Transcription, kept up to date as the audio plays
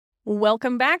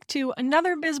Welcome back to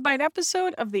another BIZ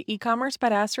episode of the eCommerce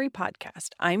Badassery podcast.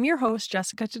 I'm your host,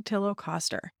 Jessica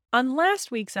Totillo-Coster. On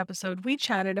last week's episode, we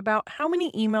chatted about how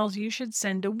many emails you should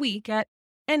send a week at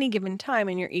any given time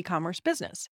in your e-commerce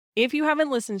business. If you haven't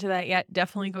listened to that yet,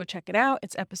 definitely go check it out.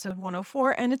 It's episode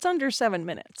 104 and it's under 7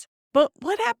 minutes. But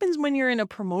what happens when you're in a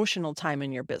promotional time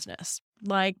in your business,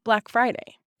 like Black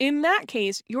Friday? In that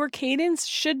case, your cadence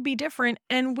should be different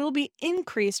and will be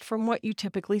increased from what you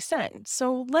typically send.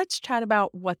 So let's chat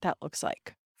about what that looks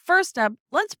like. First up,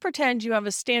 let's pretend you have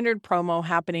a standard promo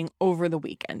happening over the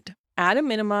weekend. At a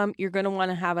minimum, you're going to want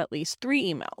to have at least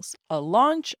 3 emails: a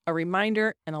launch, a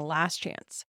reminder, and a last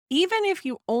chance. Even if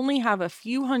you only have a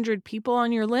few hundred people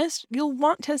on your list, you'll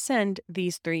want to send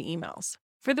these 3 emails.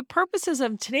 For the purposes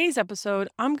of today's episode,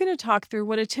 I'm going to talk through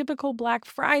what a typical Black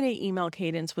Friday email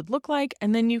cadence would look like,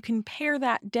 and then you can pare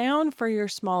that down for your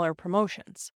smaller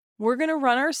promotions. We're going to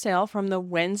run our sale from the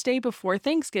Wednesday before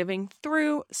Thanksgiving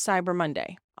through Cyber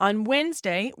Monday. On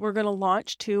Wednesday, we're going to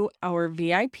launch to our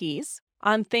VIPs.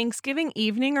 On Thanksgiving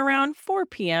evening around 4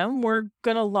 p.m., we're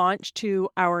going to launch to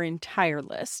our entire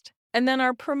list. And then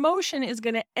our promotion is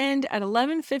going to end at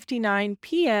 11:59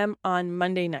 p.m. on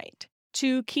Monday night.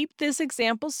 To keep this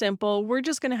example simple, we're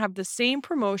just going to have the same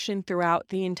promotion throughout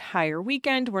the entire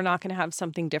weekend. We're not going to have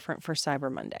something different for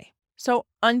Cyber Monday. So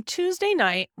on Tuesday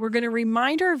night, we're going to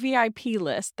remind our VIP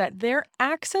list that their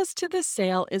access to the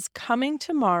sale is coming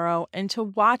tomorrow and to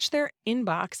watch their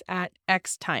inbox at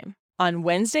X time. On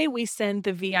Wednesday, we send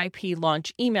the VIP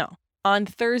launch email. On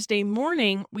Thursday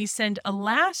morning, we send a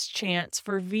last chance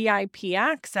for VIP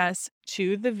access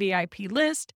to the VIP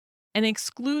list and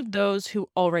exclude those who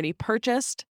already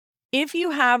purchased. If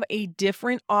you have a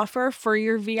different offer for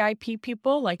your VIP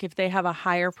people, like if they have a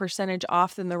higher percentage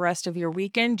off than the rest of your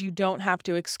weekend, you don't have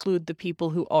to exclude the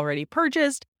people who already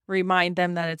purchased. Remind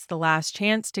them that it's the last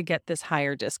chance to get this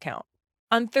higher discount.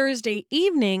 On Thursday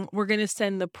evening, we're going to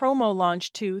send the promo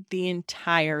launch to the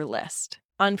entire list.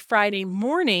 On Friday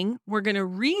morning, we're going to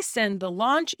resend the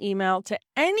launch email to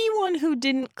anyone who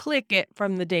didn't click it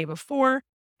from the day before.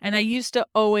 And I used to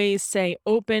always say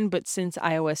open, but since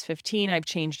iOS 15, I've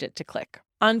changed it to click.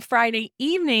 On Friday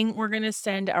evening, we're going to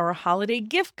send our holiday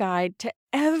gift guide to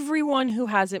everyone who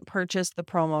hasn't purchased the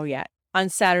promo yet. On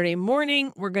Saturday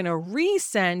morning, we're going to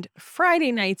resend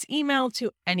Friday night's email to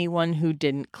anyone who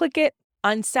didn't click it.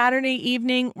 On Saturday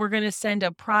evening, we're going to send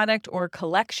a product or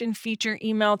collection feature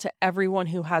email to everyone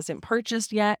who hasn't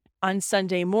purchased yet. On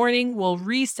Sunday morning, we'll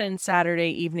resend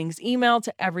Saturday evening's email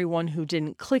to everyone who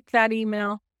didn't click that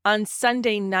email. On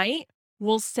Sunday night,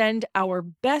 we'll send our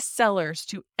best sellers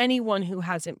to anyone who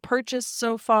hasn't purchased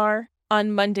so far.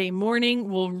 On Monday morning,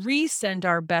 we'll resend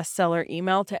our bestseller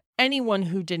email to anyone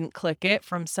who didn't click it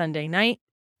from Sunday night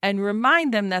and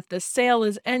remind them that the sale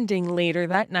is ending later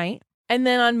that night. And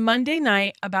then on Monday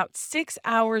night, about 6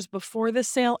 hours before the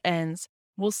sale ends,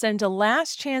 we'll send a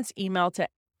last chance email to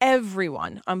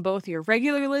everyone on both your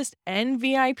regular list and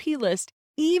VIP list,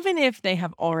 even if they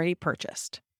have already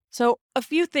purchased. So a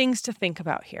few things to think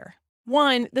about here.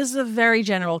 One, this is a very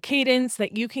general cadence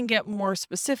that you can get more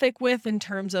specific with in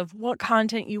terms of what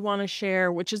content you want to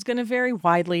share, which is going to vary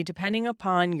widely depending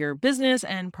upon your business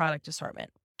and product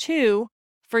assortment. 2,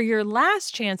 for your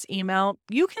last chance email,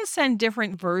 you can send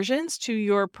different versions to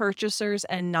your purchasers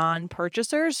and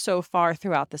non-purchasers so far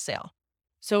throughout the sale.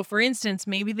 So for instance,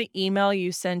 maybe the email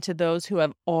you send to those who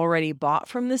have already bought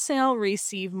from the sale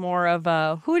receive more of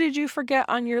a "who did you forget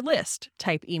on your list"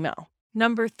 type email.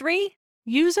 Number 3,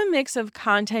 use a mix of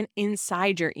content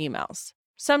inside your emails.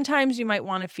 Sometimes you might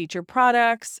want to feature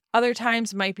products. Other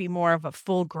times might be more of a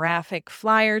full graphic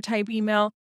flyer type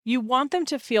email. You want them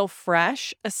to feel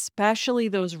fresh, especially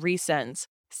those resends.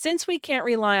 Since we can't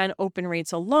rely on open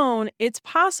rates alone, it's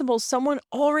possible someone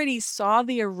already saw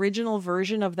the original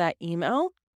version of that email,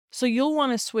 so you'll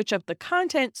want to switch up the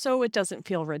content so it doesn't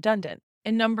feel redundant.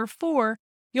 And number 4,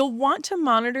 you'll want to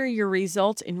monitor your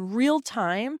results in real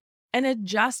time and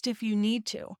adjust if you need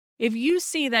to. If you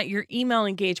see that your email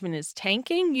engagement is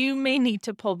tanking, you may need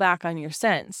to pull back on your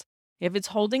sends. If it's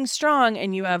holding strong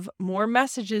and you have more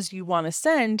messages you want to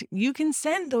send, you can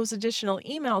send those additional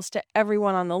emails to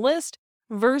everyone on the list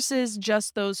versus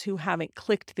just those who haven't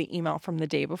clicked the email from the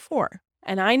day before.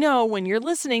 And I know when you're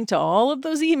listening to all of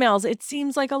those emails, it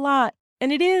seems like a lot,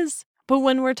 and it is. But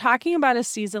when we're talking about a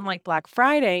season like Black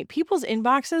Friday, people's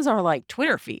inboxes are like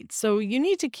Twitter feeds, so you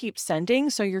need to keep sending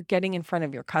so you're getting in front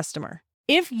of your customer.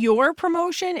 If your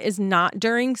promotion is not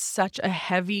during such a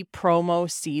heavy promo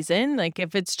season, like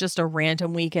if it's just a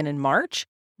random weekend in March,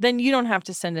 then you don't have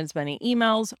to send as many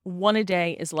emails. 1 a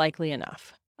day is likely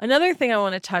enough. Another thing I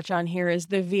want to touch on here is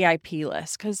the VIP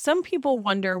list, because some people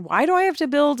wonder, why do I have to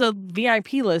build a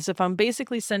VIP list if I'm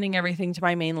basically sending everything to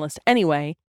my main list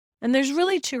anyway? And there's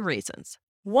really two reasons.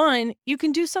 One, you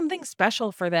can do something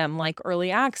special for them, like early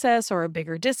access or a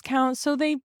bigger discount, so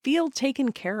they feel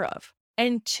taken care of.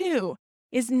 And two,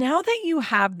 is now that you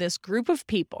have this group of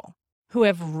people who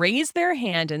have raised their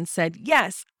hand and said,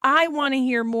 yes, I want to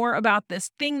hear more about this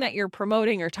thing that you're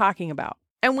promoting or talking about.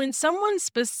 And when someone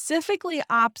specifically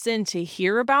opts in to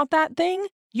hear about that thing,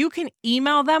 you can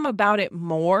email them about it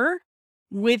more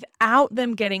without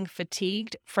them getting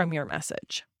fatigued from your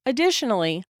message.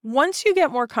 Additionally, once you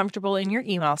get more comfortable in your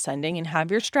email sending and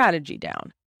have your strategy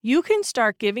down, you can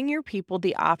start giving your people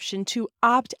the option to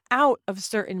opt out of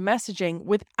certain messaging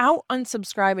without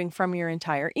unsubscribing from your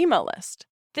entire email list.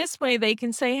 This way they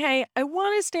can say, hey, I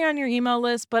want to stay on your email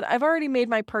list, but I've already made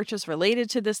my purchase related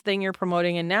to this thing you're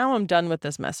promoting, and now I'm done with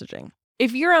this messaging.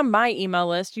 If you're on my email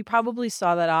list, you probably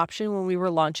saw that option when we were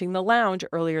launching the lounge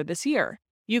earlier this year.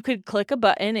 You could click a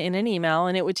button in an email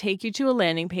and it would take you to a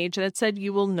landing page that said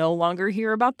you will no longer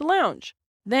hear about the lounge.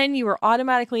 Then you were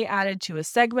automatically added to a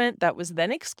segment that was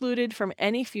then excluded from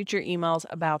any future emails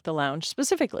about the lounge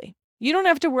specifically. You don't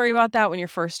have to worry about that when you're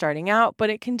first starting out,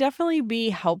 but it can definitely be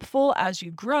helpful as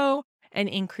you grow and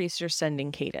increase your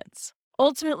sending cadence.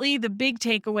 Ultimately, the big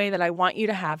takeaway that I want you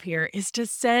to have here is to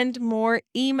send more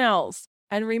emails.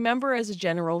 And remember, as a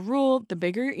general rule, the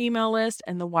bigger your email list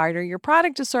and the wider your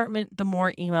product assortment, the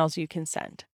more emails you can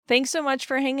send. Thanks so much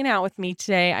for hanging out with me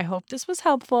today. I hope this was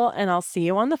helpful, and I'll see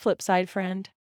you on the flip side, friend.